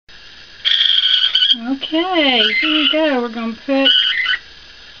Okay, here we go. We're going to put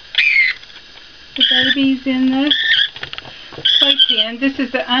the babies in the playpen. This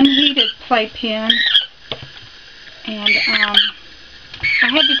is the unheated playpen. And I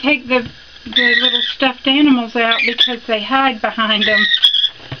had to take the little stuffed animals out because they hide behind them.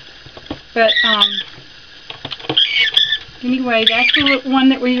 But anyway, that's the one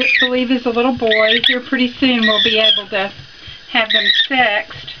that we believe is a little boy. Here pretty soon we'll be able to have them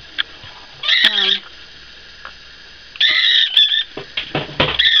sexed.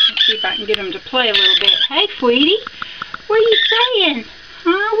 Let's see if I can get them to play a little bit. Hey, sweetie, what are you saying?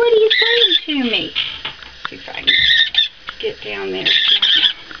 Huh? What are you saying to me? Let's see if I can get down there.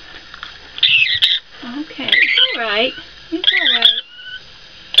 Okay, it's all right. It's all right.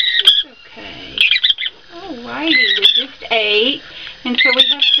 It's okay. Alrighty, we just ate, and so we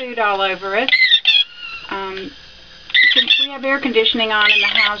have food all over us. Since we have air conditioning on in the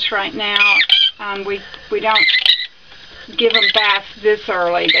house right now, we don't give them baths this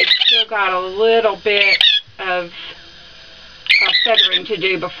early. They've still got a little bit of feathering to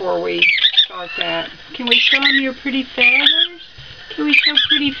do before we start that. Can we show them your pretty feathers? Can we show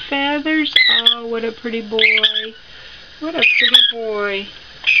pretty feathers? Oh, what a pretty boy. What a pretty boy.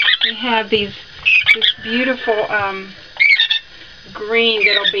 We have this beautiful green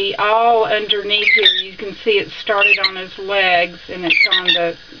that'll be all underneath here. You can see it started on his legs, and it's on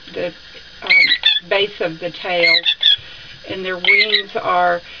the base of the tail. And their wings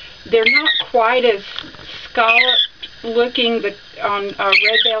they're not quite as scalloped looking on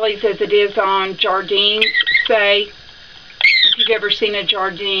red bellies as it is on Jardines, say. If you've ever seen a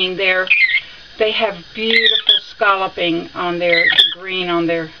Jardine, they have beautiful scalloping on the green on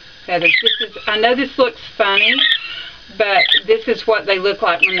their feathers. I know this looks funny, but this is what they look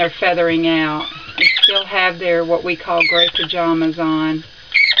like when they're feathering out. They still have their what we call gray pajamas on.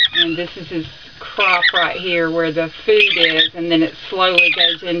 And this is his crop right here where the food is, and then it slowly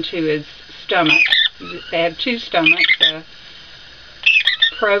goes into his stomach. They have two stomachs, a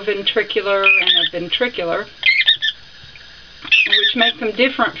proventricular and a ventricular, which makes them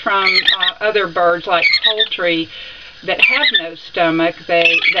different from other birds like poultry that have no stomach.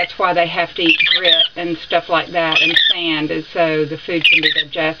 That's why they have to eat grit and stuff like that and sand, and so the food can be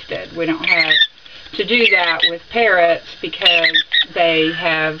digested. We don't have to do that with parrots because they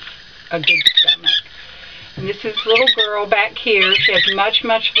have a good stomach. And this is little girl back here. She has much,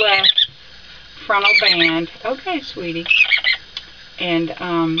 much less frontal band. Okay, sweetie. And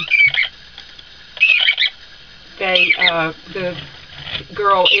the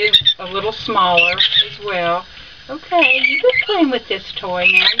girl is a little smaller as well. Okay, you've been playing with this toy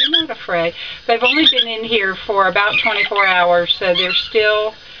now. You're not afraid. They've only been in here for about 24 hours, so they're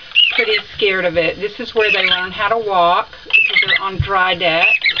still pretty scared of it. This is where they learn how to walk because they're on dry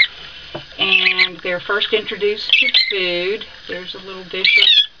deck. And they're first introduced to food. There's a little dish of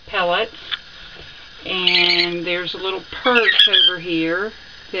pellets. And there's a little perch over here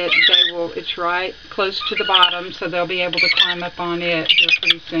that it's right close to the bottom, so they'll be able to climb up on it here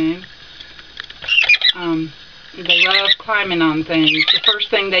pretty soon. They love climbing on things. The first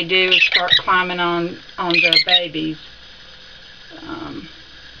thing they do is start climbing on the babies.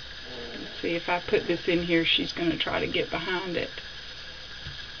 Let's see, if I put this in here, she's going to try to get behind it.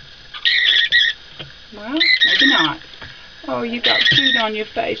 Well, maybe not. Oh, you got food on your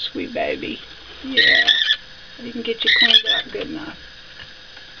face, sweet baby. Yeah, I didn't get you cleaned up good enough.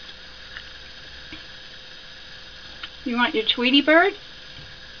 You want your Tweety bird?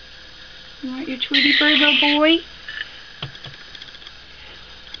 You want your Tweety bird, little boy?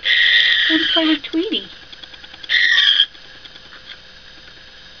 Come play with Tweety.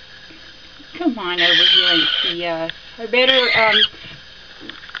 Come on over here and see us. I better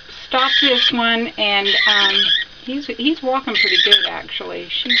stop this one, and he's walking pretty good actually.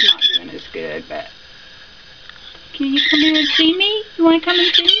 She's not doing as good, but can you come here and see me? You want to come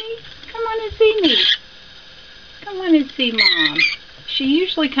and see me? Come on and see me. Come on and see Mom. She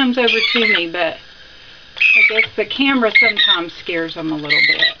usually comes over to me, but I guess the camera sometimes scares them a little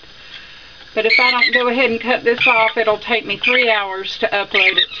bit. But if I don't go ahead and cut this off, it'll take me 3 hours to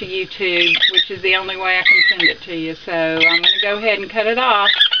upload it to YouTube, which is the only way I can send it to you. So I'm going to go ahead and cut it off.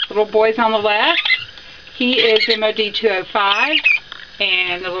 Little boy's on the left. He is MOD 205,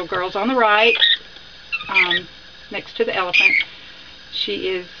 and the little girl's on the right, next to the elephant. She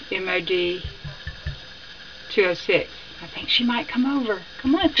is MOD 206. I think she might come over.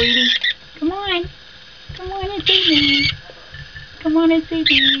 Come on, sweetie. Come on. Come on and see me. Come on and see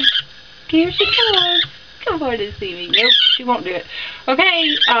me. Here she comes. Come on and see me. Nope, she won't do it.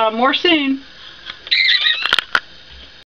 Okay, more soon.